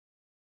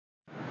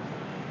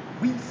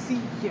we see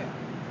here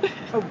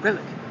a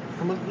relic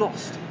from a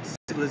lost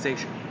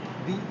civilization,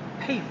 the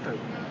payphone,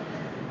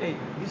 a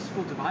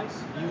useful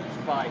device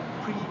used by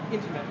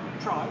pre-internet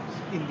tribes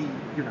in the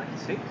United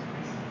States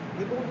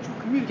in order to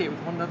communicate with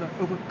one another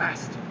over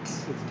vast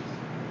distances.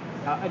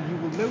 And you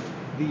will note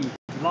the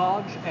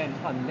large and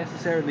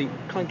unnecessarily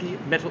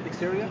clunky metal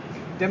exterior,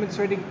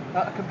 demonstrating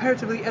a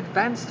comparatively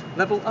advanced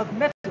level of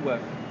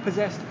metalwork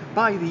possessed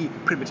by the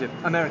primitive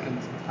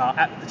Americans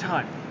at the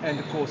time. And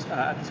of course,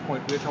 at this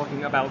point, we're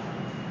talking about,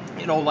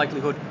 in all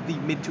likelihood, the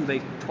mid to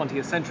late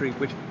 20th century,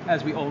 which,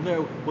 as we all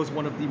know, was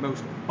one of the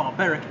most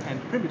barbaric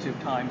and primitive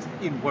times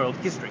in world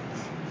history.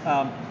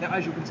 Now,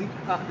 as you can see,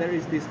 there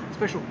is this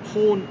special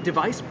horn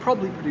device,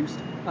 probably produced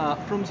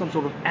from some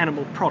sort of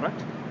animal product,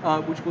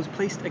 which was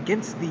placed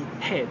against the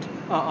head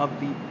of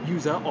the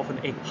user, often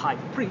a high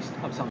priest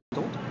of some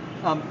sort.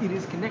 It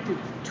is connected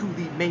to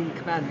the main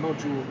command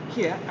module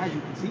here, as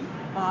you can see,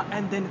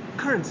 and then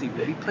currency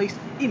will be placed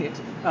in it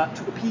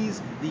to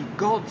appease the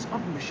gods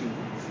of the machine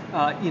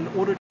in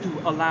order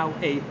to allow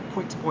a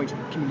point-to-point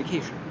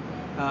communication.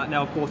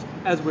 Now, of course,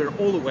 as we're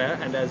all aware,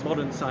 and as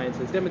modern science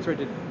has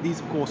demonstrated, these,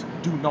 of course,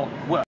 do not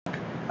work.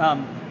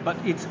 But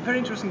it's very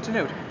interesting to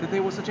note that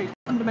there was such a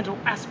fundamental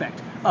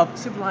aspect of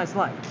civilized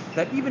life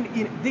that even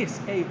in this,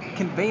 a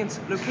conveyance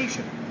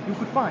location, you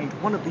could find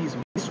one of these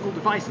mystical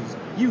devices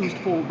used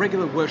for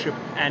regular worship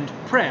and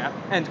prayer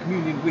and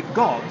communion with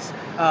gods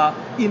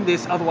in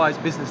this otherwise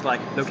business-like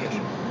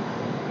location.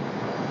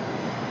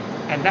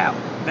 And now,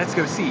 let's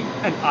go see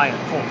an iron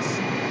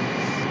horse.